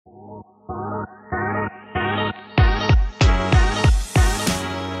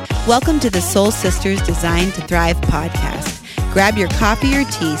Welcome to the Soul Sisters Designed to Thrive podcast. Grab your coffee or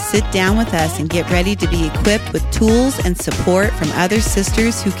tea, sit down with us, and get ready to be equipped with tools and support from other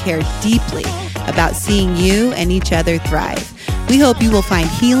sisters who care deeply about seeing you and each other thrive. We hope you will find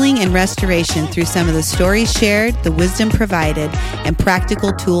healing and restoration through some of the stories shared, the wisdom provided, and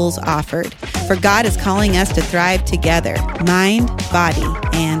practical tools offered. For God is calling us to thrive together, mind, body,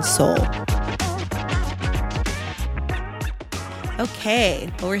 and soul.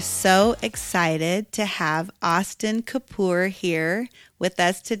 Okay, we're so excited to have Austin Kapoor here with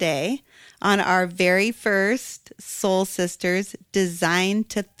us today on our very first Soul Sisters Designed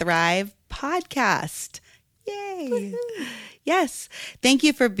to Thrive podcast. Yay! Woo-hoo. Yes, thank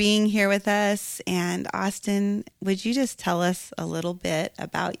you for being here with us. And Austin, would you just tell us a little bit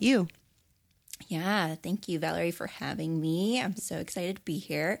about you? Yeah, thank you, Valerie, for having me. I'm so excited to be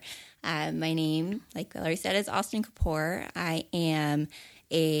here. My name, like Valerie said, is Austin Kapoor. I am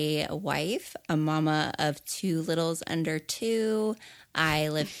a wife, a mama of two littles under 2. I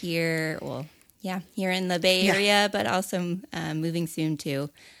live here, here in the Bay Area, but also moving soon to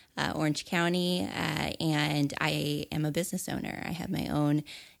Orange County. And I am a business owner. I have my own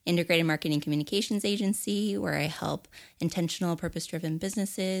integrated marketing communications agency where I help intentional, purpose-driven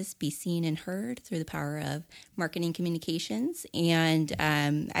businesses be seen and heard through the power of marketing communications. And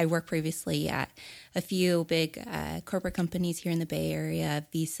I worked previously at a few big corporate companies here in the Bay Area,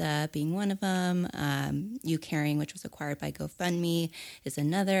 Visa being one of them, UCaring, which was acquired by GoFundMe, is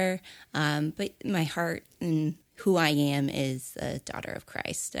another. But my heart and who I am is a daughter of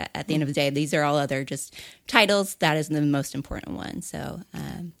Christ. At the end of the day, these are all other just titles. That is the most important one. So,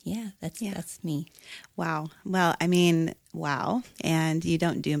 that's me. Wow. Well, wow. And you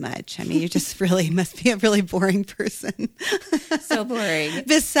don't do much. You just really must be a really boring person. So boring.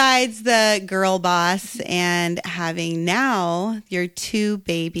 Besides the girl boss and having now your 2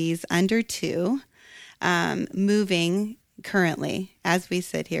 babies under 2, moving currently. As we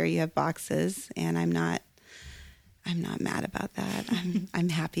sit here, you have boxes, and I'm not mad about that. I'm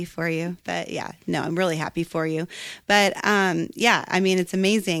happy for you. But I'm really happy for you. But it's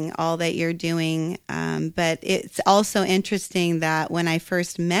amazing all that you're doing. But it's also interesting that when I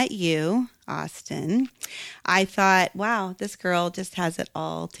first met you, Austin, I thought, wow, this girl just has it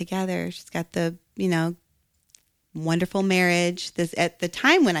all together. She's got the, wonderful marriage. At the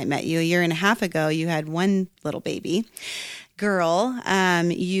time when I met you, a year and a half ago, you had 1 little baby girl.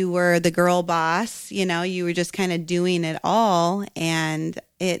 You were the girl boss, you were just kind of doing it all. And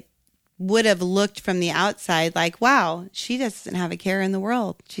it would have looked from the outside like, wow, she doesn't have a care in the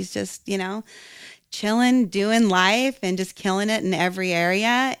world. She's just, chilling, doing life and just killing it in every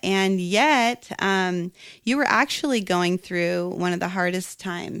area. And yet, you were actually going through one of the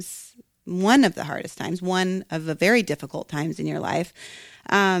very difficult times in your life.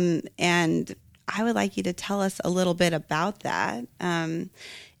 And I would like you to tell us a little bit about that.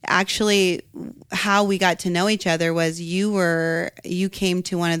 Actually, how we got to know each other was you came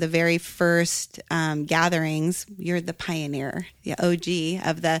to one of the very first gatherings. You're the pioneer, the OG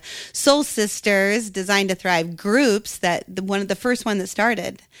of the Soul Sisters Designed to Thrive groups, one of the first one that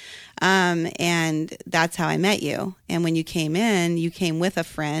started. And that's how I met you. And when you came in, you came with a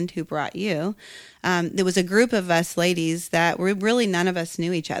friend who brought you. There was a group of us ladies that were really, none of us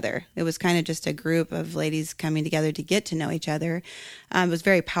knew each other. It was kind of just a group of ladies coming together to get to know each other. It was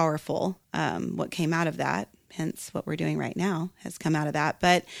very powerful, what came out of that. Hence what we're doing right now has come out of that.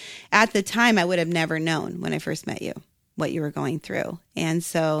 But at the time, I would have never known when I first met you what you were going through. And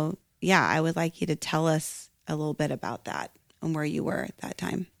so, I would like you to tell us a little bit about that and where you were at that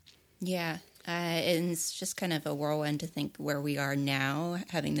time. Yeah. And it's just kind of a whirlwind to think where we are now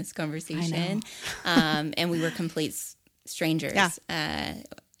having this conversation. And we were complete strangers a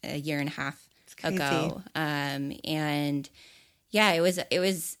year and a half ago. It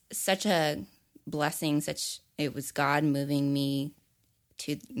was such a blessing. It was God moving me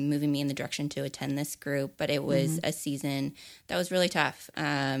in the direction to attend this group. But it was a season that was really tough.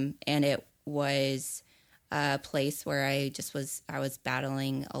 And it was a place where I was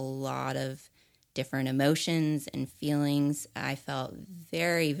battling a lot of different emotions and feelings. I felt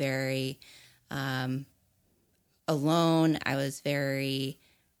very, very alone. I was very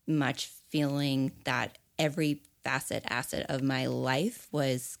much feeling that every asset of my life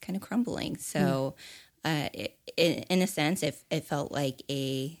was kind of crumbling. So in a sense, it felt like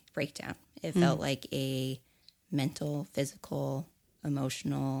a breakdown. It felt like a mental, physical,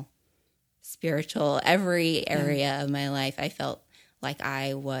 emotional, spiritual, every area of my life. I felt like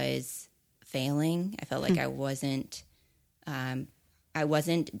I was failing. I felt like I wasn't I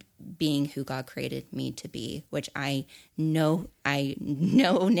wasn't being who God created me to be, which I know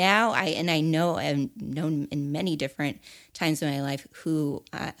now. I know I've known in many different times in my life who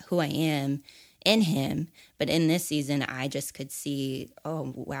I am in Him. But in this season, I just could see,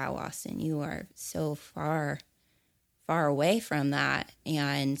 oh wow, Austin, you are so far away from that,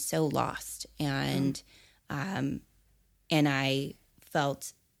 and so lost. And I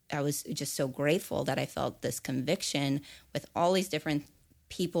felt, I was just so grateful that I felt this conviction with all these different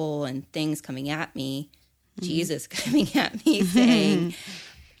people and things coming at me, Jesus coming at me saying,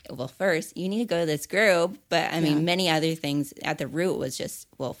 well, first you need to go to this group. But I mean, many other things at the root was just,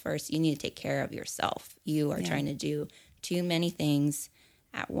 well, first you need to take care of yourself. You are trying to do too many things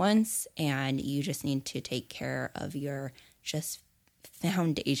at once, and you just need to take care of your just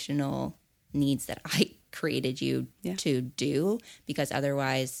foundational needs that I created you to do, because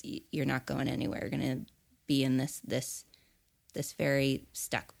otherwise you're not going anywhere. You're going to be in this very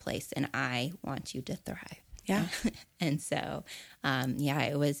stuck place, and I want you to thrive. Yeah. And so,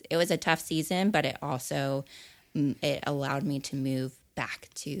 it was a tough season, but it also, it allowed me to move back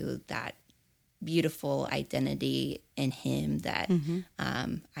to that beautiful identity in Him that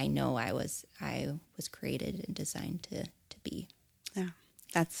I know I was created and designed to be. Yeah,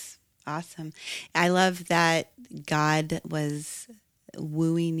 that's awesome. I love that God was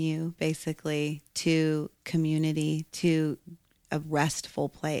wooing you basically to community, to a restful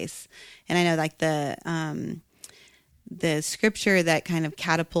place. And I know like the scripture that kind of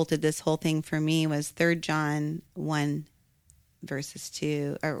catapulted this whole thing for me was 3 John 1 verses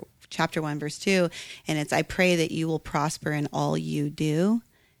 2, or chapter 1 verse 2, and it's, I pray that you will prosper in all you do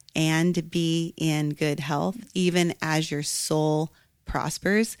and be in good health, even as your soul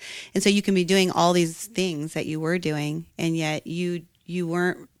prospers. And so you can be doing all these things that you were doing, and yet you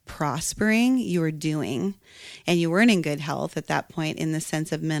weren't prospering, you were doing, and you weren't in good health at that point in the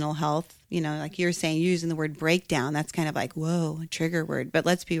sense of mental health. You know, like you're saying, using the word breakdown, that's kind of like, whoa, a trigger word. But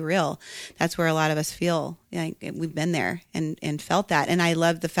let's be real. That's where a lot of us feel like we've been there and felt that. And I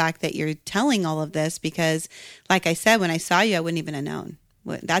love the fact that you're telling all of this because, like I said, when I saw you, I wouldn't even have known.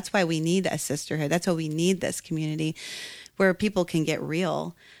 That's why we need a sisterhood. That's why we need this community where people can get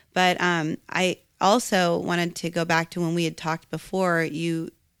real. But I also wanted to go back to when we had talked before.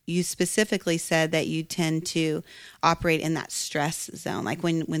 You specifically said that you tend to operate in that stress zone. Like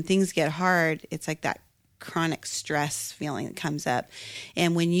when things get hard, it's like that chronic stress feeling that comes up.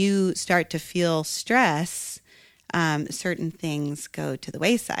 And when you start to feel stress, certain things go to the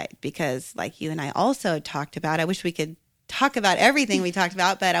wayside because like you and I also talked about, I wish we could talk about everything we talked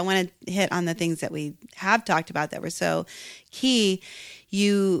about, but I want to hit on the things that we have talked about that were so key.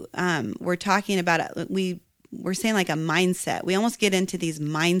 You were talking about, we're saying like a mindset. We almost get into these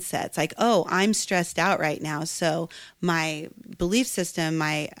mindsets like, oh, I'm stressed out right now. So my belief system,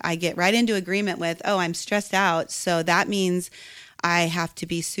 I get right into agreement with, oh, I'm stressed out. So that means I have to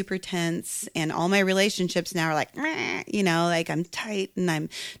be super tense, and all my relationships now are like, you know, like I'm tight and I'm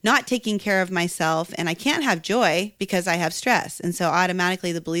not taking care of myself, and I can't have joy because I have stress. And so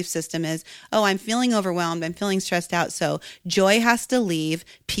automatically the belief system is, oh, I'm feeling overwhelmed. I'm feeling stressed out. So joy has to leave.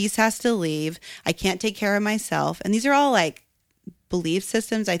 Peace has to leave. I can't take care of myself. And these are all like belief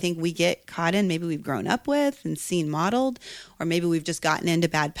systems I think we get caught in. Maybe we've grown up with and seen modeled, or maybe we've just gotten into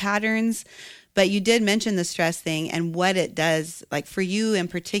bad patterns. But you did mention the stress thing and what it does, like for you in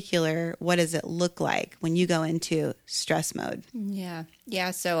particular, what does it look like when you go into stress mode?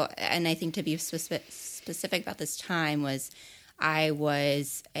 Yeah. So, and I think to be specific about this time was I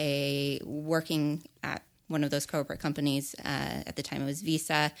was working at one of those corporate companies. At the time it was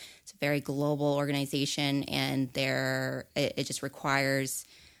Visa. It's a very global organization, and it just requires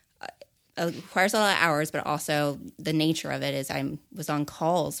a lot of hours, but also the nature of it is I was on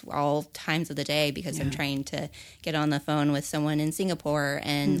calls all times of the day because I'm trying to get on the phone with someone in Singapore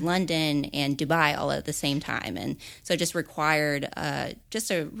and London and Dubai all at the same time. And so it just required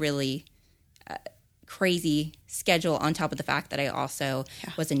just a really crazy schedule on top of the fact that I also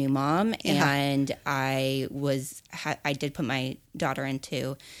was a new mom and I did put my daughter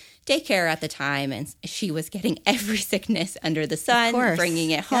into daycare at the time, and she was getting every sickness under the sun, bringing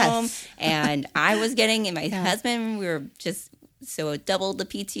it home, and I was getting, and my husband, we were just, so it doubled the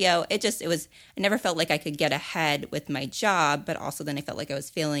PTO. I never felt like I could get ahead with my job, but also then I felt like I was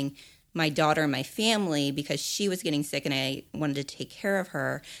failing my daughter and my family because she was getting sick and I wanted to take care of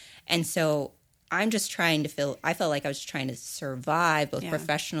her. And so I felt like I was trying to survive both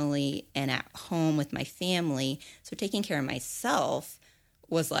professionally and at home with my family. So taking care of myself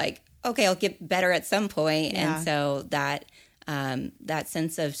was like, okay, I'll get better at some point. And so that that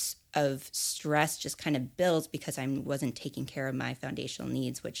sense of stress just kind of builds because I wasn't taking care of my foundational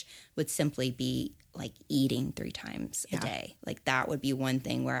needs, which would simply be like eating 3 times a day. Like that would be one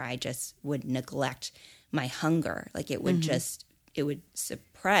thing where I just would neglect my hunger. Like it would it would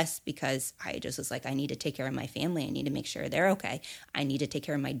suppress because I just was like, I need to take care of my family. I need to make sure they're okay. I need to take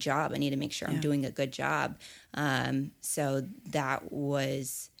care of my job. I need to make sure I'm doing a good job. So that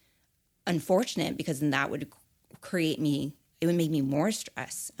was unfortunate because then that would it would make me more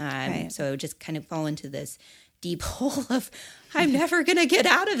stress. So it would just kind of fall into this deep hole of, I'm never going to get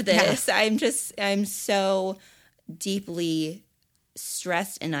out of this. I'm so deeply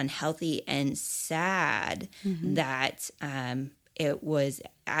stressed and unhealthy and sad that it was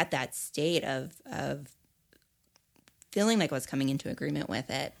at that state of feeling like I was coming into agreement with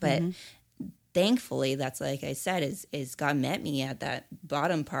it. But thankfully, that's like I said, is God met me at that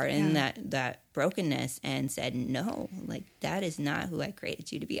bottom part in that brokenness and said, no, like that is not who I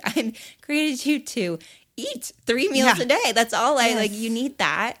created you to be. I created you to eat 3 meals a day. That's all like. You need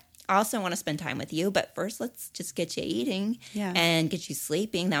that. I also want to spend time with you, but first let's just get you eating and get you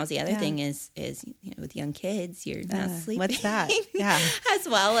sleeping. That was the other thing is with young kids, you're not sleeping. What's that? Yeah. As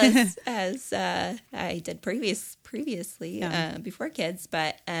well as I did previously before kids.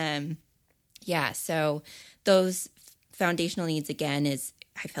 But so those foundational needs again is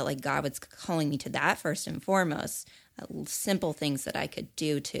I felt like God was calling me to that first and foremost. Simple things that I could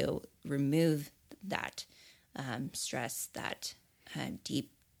do to remove that stress, that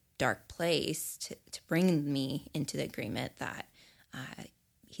deep dark place to bring me into the agreement that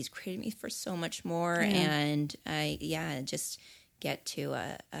he's created me for so much more. And I just get to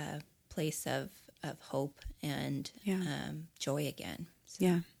a place of hope and joy again.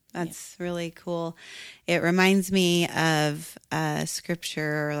 So, that's really cool. It reminds me of a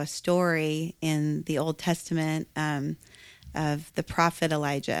scripture or a story in the Old Testament of the prophet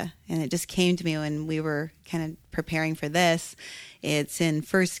Elijah. And it just came to me when we were kind of preparing for this. It's in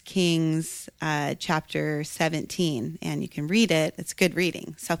 1 Kings chapter 17, and you can read it. It's good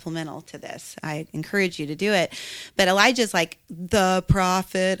reading, supplemental to this. I encourage you to do it. But Elijah's like the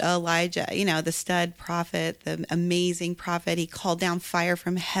prophet Elijah, the stud prophet, the amazing prophet. He called down fire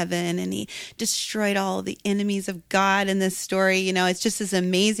from heaven, and he destroyed all the enemies of God in this story. It's just this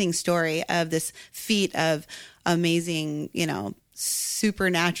amazing story of this feat of amazing,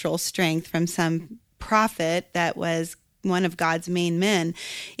 supernatural strength from some prophet that was one of God's main men.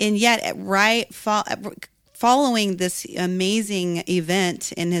 And yet following this amazing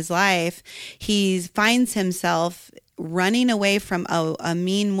event in his life, he finds himself running away from a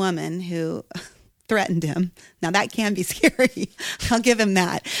mean woman who threatened him. Now that can be scary. I'll give him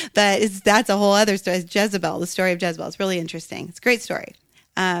that. But that's a whole other story. It's Jezebel, the story of Jezebel. It's really interesting. It's a great story.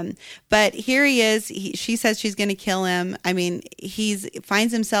 But here he is. She says she's going to kill him. I mean,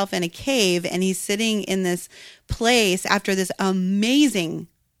 finds himself in a cave, and he's sitting in this place after this amazing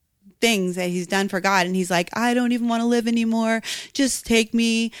things that he's done for God. And he's like, I don't even want to live anymore. Just take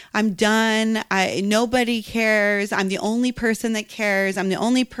me. I'm done. Nobody cares. I'm the only person that cares. I'm the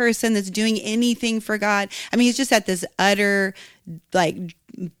only person that's doing anything for God. I mean, he's just at this utter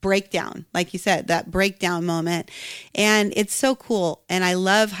breakdown, like you said, that breakdown moment. And it's so cool. And I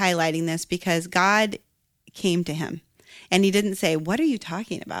love highlighting this because God came to him and he didn't say, what are you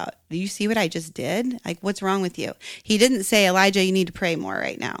talking about? Do you see what I just did? Like, what's wrong with you? He didn't say, Elijah, you need to pray more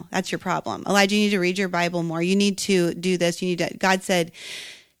right now. That's your problem. Elijah, you need to read your Bible more. You need to do this. God said,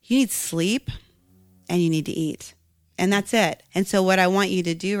 you need sleep and you need to eat. And that's it. And so what I want you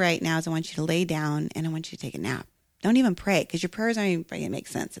to do right now is I want you to lay down and I want you to take a nap. Don't even pray because your prayers aren't even going to make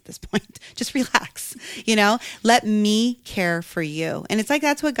sense at this point. Just relax, let me care for you. And it's like,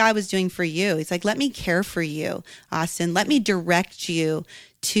 that's what God was doing for you. He's like, let me care for you, Austin. Let me direct you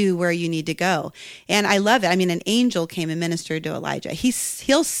to where you need to go. And I love it. I mean, an angel came and ministered to Elijah.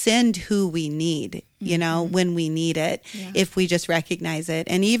 He'll send who we need, when we need it, if we just recognize it.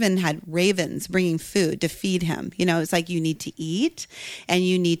 And even had ravens bringing food to feed him. It's like, you need to eat and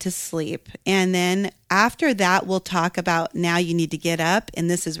you need to sleep. And then after that, we'll talk about now you need to get up and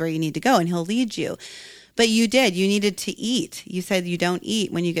this is where you need to go, and he'll lead you. But you needed to eat. You said you don't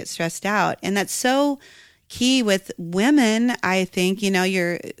eat when you get stressed out. And that's so key with women. I think,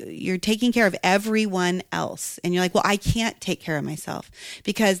 you're taking care of everyone else. And you're like, well, I can't take care of myself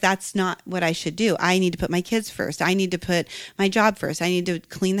because that's not what I should do. I need to put my kids first. I need to put my job first. I need to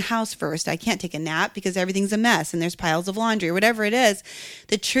clean the house first. I can't take a nap because everything's a mess and there's piles of laundry or whatever it is.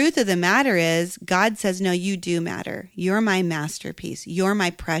 The truth of the matter is God says, no, you do matter. You're my masterpiece. You're my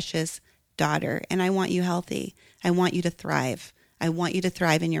precious daughter. And I want you healthy. I want you to thrive. I want you to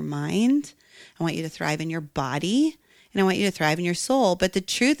thrive in your mind. I want you to thrive in your body, and I want you to thrive in your soul. But the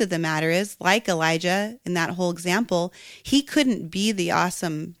truth of the matter is, like Elijah in that whole example, he couldn't be the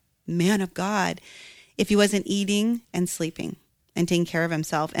awesome man of God if he wasn't eating and sleeping and taking care of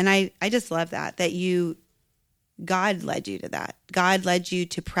himself. And I just love that God led you to that. God led you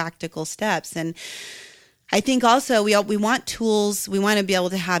to practical steps. And I think also we want tools. We want to be able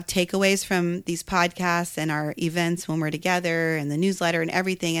to have takeaways from these podcasts and our events when we're together and the newsletter and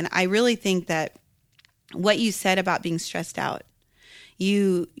everything. And I really think that what you said about being stressed out,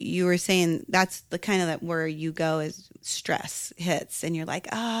 you were saying that's the kind of that where you go is stress hits and you're like,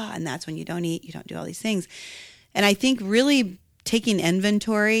 and that's when you don't eat, you don't do all these things. And I think really taking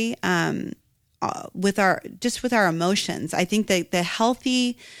inventory with our emotions, I think that the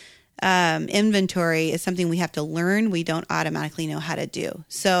healthy inventory is something we have to learn. We don't automatically know how to do.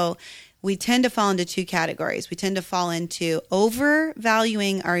 So we tend to fall into two categories. We tend to fall into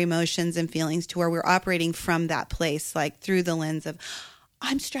overvaluing our emotions and feelings to where we're operating from that place, like through the lens of,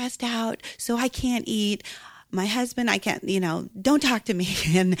 I'm stressed out, so I can't eat. My husband, I can't, don't talk to me,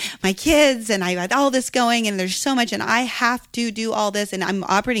 and my kids, and I got all this going, and there's so much, and I have to do all this, and I'm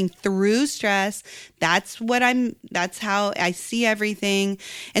operating through stress. That's how I see everything.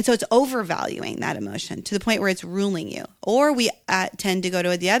 And so it's overvaluing that emotion to the point where it's ruling you. Or we tend to go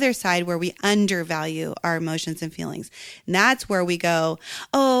to the other side where we undervalue our emotions and feelings. And that's where we go,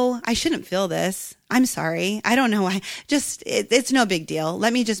 I shouldn't feel this. I'm sorry. I don't know why. It's no big deal.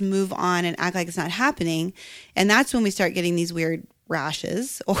 Let me just move on and act like it's not happening. And that's when we start getting these weird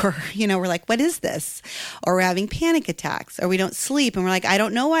rashes, or, we're like, what is this? Or we're having panic attacks, or we don't sleep and we're like, I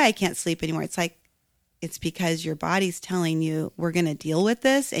don't know why I can't sleep anymore. It's like, it's because your body's telling you we're going to deal with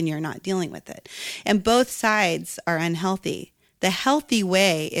this and you're not dealing with it. And both sides are unhealthy. The healthy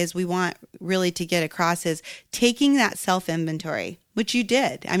way is we want really to get across is taking that self-inventory, which you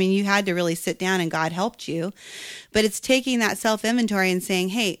did. I mean, you had to really sit down and God helped you. But it's taking that self-inventory and saying,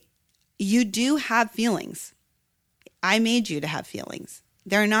 hey, you do have feelings. I made you to have feelings.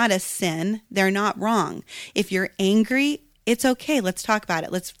 They're not a sin. They're not wrong. If you're angry, it's okay. Let's talk about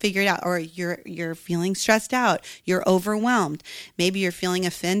it. Let's figure it out. Or you're feeling stressed out. You're overwhelmed. Maybe you're feeling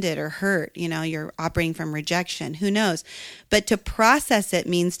offended or hurt. You're operating from rejection. Who knows? But to process it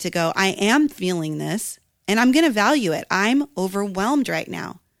means to go, I am feeling this and I'm going to value it. I'm overwhelmed right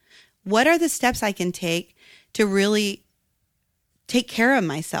now. What are the steps I can take to really take care of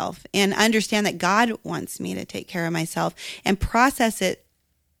myself and understand that God wants me to take care of myself and process it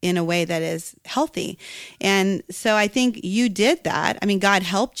in a way that is healthy? And so I think you did that. I mean, God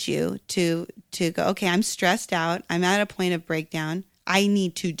helped you to go, okay, I'm stressed out. I'm at a point of breakdown. I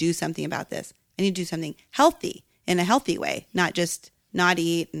need to do something about this. I need to do something healthy in a healthy way, not just not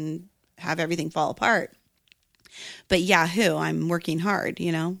eat and have everything fall apart. But Yahoo, I'm working hard,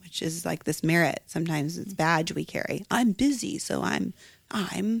 which is like this merit. Sometimes it's badge we carry. I'm busy, so I'm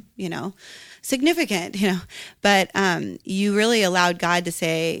significant, but you really allowed God to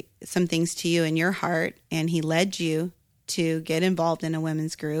say some things to you in your heart, and he led you to get involved in a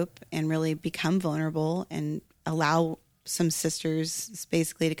women's group and really become vulnerable and allow some sisters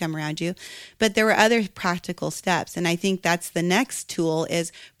basically to come around you. But there were other practical steps. And I think that's the next tool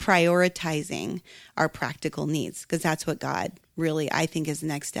is prioritizing our practical needs, because that's what God really, I think, is the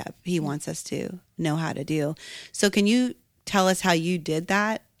next step. He wants us to know how to do. So can you tell us how you did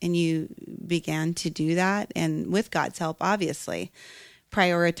that and you began to do that? And with God's help, obviously,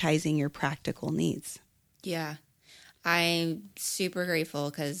 prioritizing your practical needs. Yeah. I'm super grateful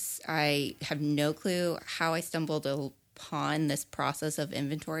because I have no clue how I stumbled upon this process of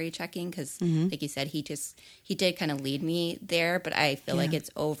inventory checking, because like you said, he did kind of lead me there, but I feel like it's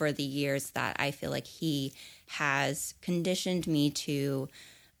over the years that I feel like he has conditioned me to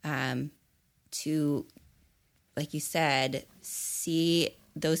like you said, see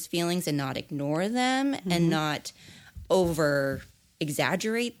those feelings and not ignore them and not over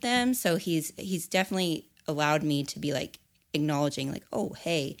exaggerate them. So he's definitely allowed me to be like acknowledging like, oh,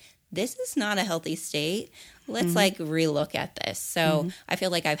 hey, this is not a healthy state. Let's like relook at this. So I feel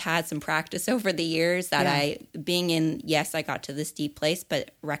like I've had some practice over the years that I got to this deep place,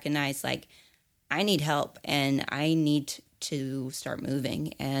 but recognize like I need help and I need to start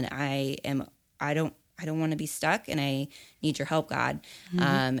moving, and I don't want to be stuck, and I need your help, God.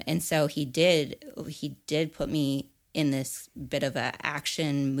 And so he did put me in this bit of a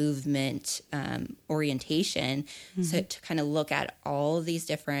action movement orientation, so to kind of look at all of these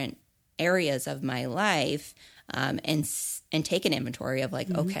different areas of my life and take an inventory of like,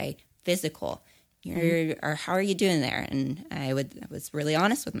 okay, physical, or how are you doing there? And I was really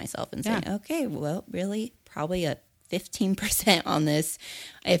honest with myself and saying, okay, well, really, probably a 15% on this.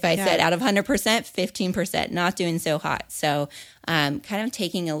 If I said out of 100%, 15%, not doing so hot. So kind of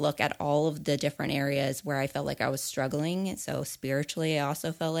taking a look at all of the different areas where I felt like I was struggling. So spiritually, I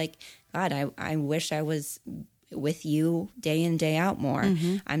also felt like, God, I wish I was with you day in, day out more.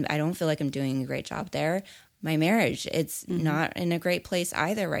 I don't feel like I'm doing a great job there. My marriage, it's not in a great place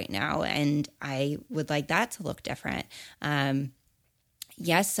either right now. And I would like that to look different.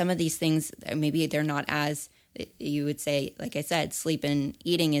 Yes, some of these things, maybe they're not as, you would say, like I said, sleep and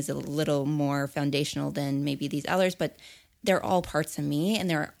eating is a little more foundational than maybe these others, but they're all parts of me, and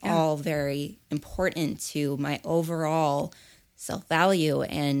they're all very important to my overall self-value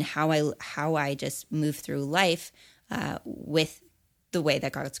and how I just move through life with the way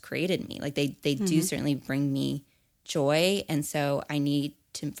that God's created me. Like they do certainly bring me joy. And so I need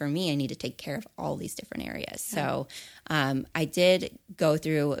to take care of all these different areas. Yeah. So I did go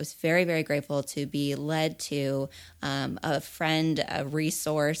through, I was very, very grateful to be led to a friend, a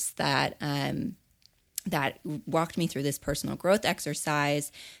resource that walked me through this personal growth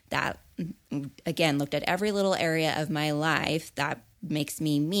exercise that, again, looked at every little area of my life that makes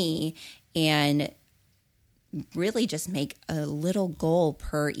me, and really just make a little goal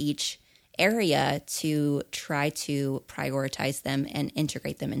per each area to try to prioritize them and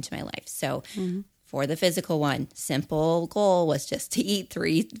integrate them into my life. So for the physical one, simple goal was just to eat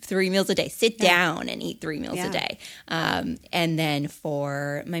three meals a day, sit down and eat 3 meals a day. And then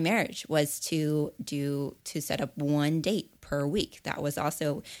for my marriage was to set up one date per week. That was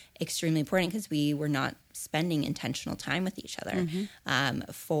also extremely important because we were not spending intentional time with each other.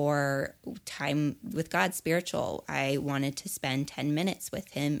 For time with God, spiritual, I wanted to spend 10 minutes with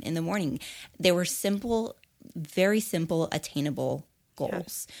him in the morning. They were simple, very simple, attainable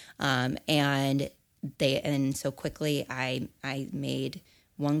goals. And so quickly I made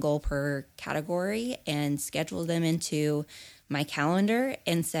one goal per category and scheduled them into my calendar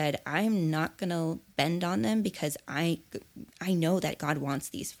and said, I'm not going to bend on them because I know that God wants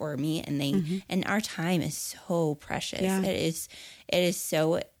these for me, and and our time is so precious. Yeah. It is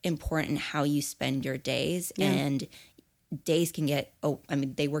so important how you spend your days, and days can get,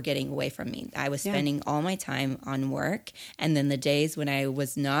 they were getting away from me. I was spending all my time on work, and then the days when I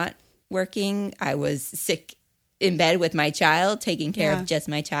was not working, I was sick in bed with my child, taking care of just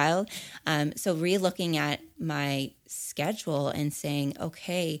my child. So re-looking at my schedule and saying,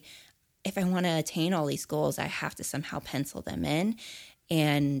 okay, if I want to attain all these goals, I have to somehow pencil them in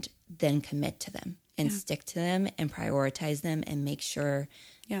and then commit to them and stick to them and prioritize them and make sure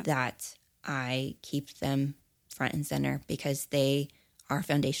that I keep them front and center because they are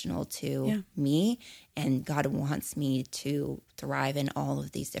foundational to me, and God wants me to thrive in all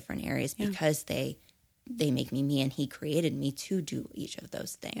of these different areas because they make me, and he created me to do each of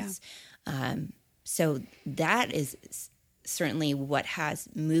those things. So that is certainly what has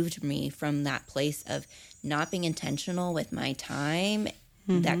moved me from that place of not being intentional with my time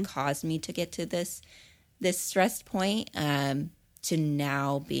that caused me to get to this stressed point, to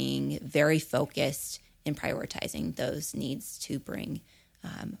now being very focused in prioritizing those needs to bring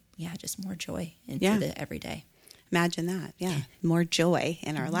just more joy into the everyday. Imagine that. More joy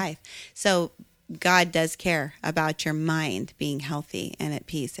in our life. So God does care about your mind being healthy and at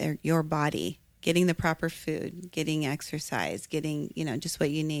peace, or your body getting the proper food, getting exercise, getting, just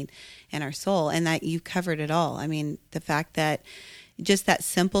what you need, and our soul. And that you covered it all. I mean, the fact that just that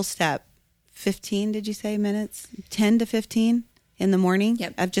simple step, 15, did you say minutes? 10 to 15 in the morning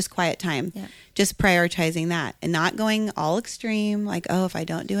of just quiet time, just prioritizing that and not going all extreme. Like, if I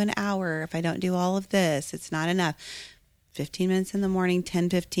don't do an hour, if I don't do all of this, it's not enough. 15 minutes in the morning,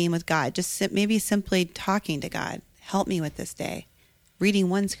 10-15 with God, just maybe simply talking to God. Help me with this day. Reading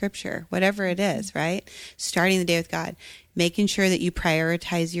one scripture, whatever it is, right? Starting the day with God, making sure that you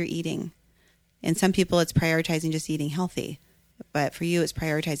prioritize your eating. And some people, it's prioritizing just eating healthy. But for you, it's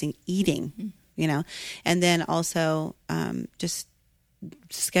prioritizing eating, And then also just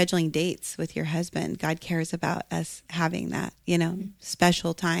scheduling dates with your husband. God cares about us having that,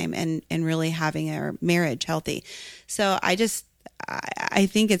 special time and really having our marriage healthy. So I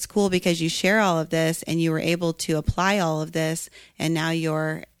think it's cool because you share all of this and you were able to apply all of this, and now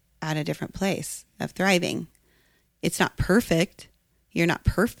you're at a different place of thriving. It's not perfect. You're not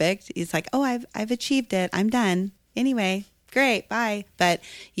perfect. It's like, I've achieved it. I'm done. Anyway, great. Bye. But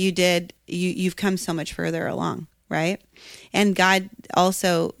you've come so much further along. Right. And God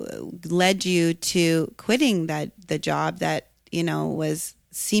also led you to quitting the job that, was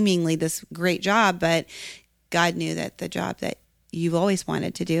seemingly this great job, but God knew that the job that you've always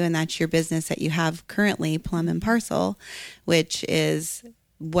wanted to do, and that's your business that you have currently, Plum and Parcel, which is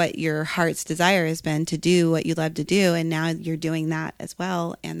what your heart's desire has been, to do what you love to do. And now you're doing that as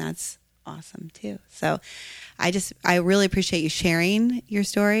well. And that's awesome too. So I really appreciate you sharing your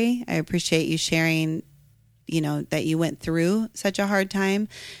story. I appreciate you sharing, that you went through such a hard time,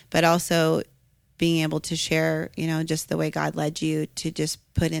 but also being able to share, just the way God led you to just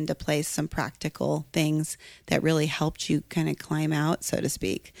put into place some practical things that really helped you kind of climb out, so to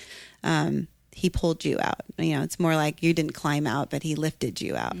speak. He pulled you out. It's more like you didn't climb out, but he lifted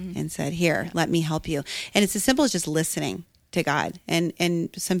you out and said, here, let me help you. And it's as simple as just listening to God. And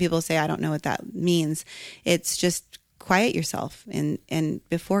some people say, I don't know what that means. It's just quiet yourself and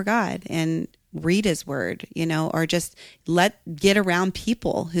before God and read his word, or just get around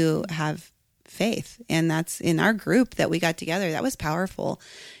people who have faith. And that's in our group that we got together. That was powerful.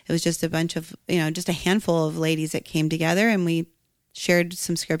 It was just a bunch of, just a handful of ladies that came together, and we shared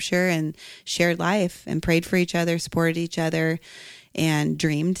some scripture and shared life and prayed for each other, supported each other, and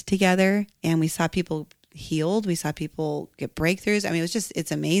dreamed together. And we saw people healed. We saw people get breakthroughs. I mean,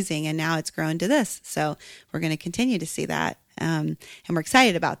 it's amazing. And now it's grown to this. So we're going to continue to see that. And we're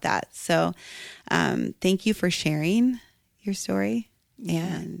excited about that. So thank you for sharing your story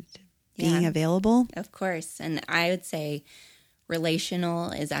and being available. Of course. And I would say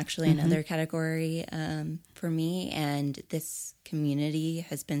relational is actually another category for me. And this community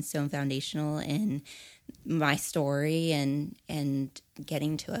has been so foundational in my story and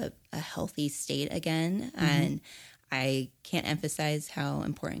getting to a healthy state again. And I can't emphasize how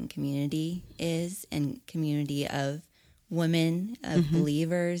important community is, and community of women, of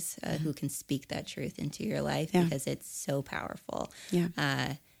believers who can speak that truth into your life, because it's so powerful.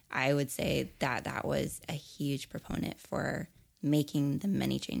 I would say that was a huge proponent for making the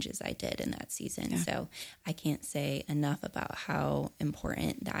many changes I did in that season. So I can't say enough about how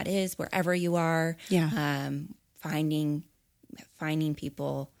important that is wherever you are. Finding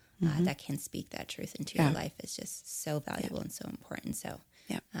people that can speak that truth into your life is just so valuable and so important. So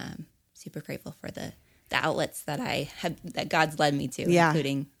super grateful for the outlets that God's led me to,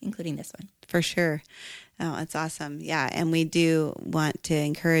 including this one. For sure. Oh, it's awesome. Yeah. And we do want to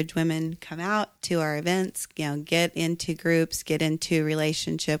encourage women, come out to our events, get into groups, get into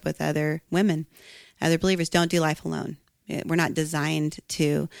relationship with other women, other believers. Don't do life alone. We're not designed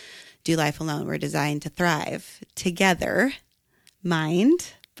to do life alone. We're designed to thrive together,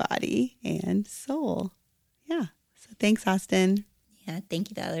 mind, body, and soul. Yeah. So thanks, Austin. Yeah.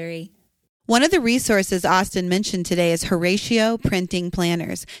 Thank you, Valerie. One of the resources Austin mentioned today is Horatio Printing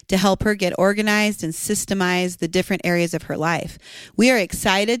Planners to help her get organized and systemize the different areas of her life. We are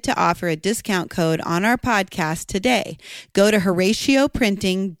excited to offer a discount code on our podcast today. Go to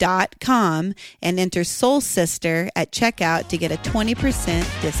HoratioPrinting.com and enter Soul Sister at checkout to get a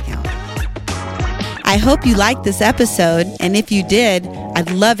 20% discount. I hope you liked this episode, and if you did,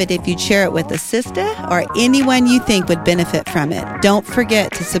 I'd love it if you'd share it with a sister or anyone you think would benefit from it. Don't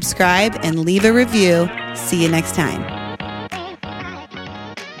forget to subscribe and leave a review. See you next time.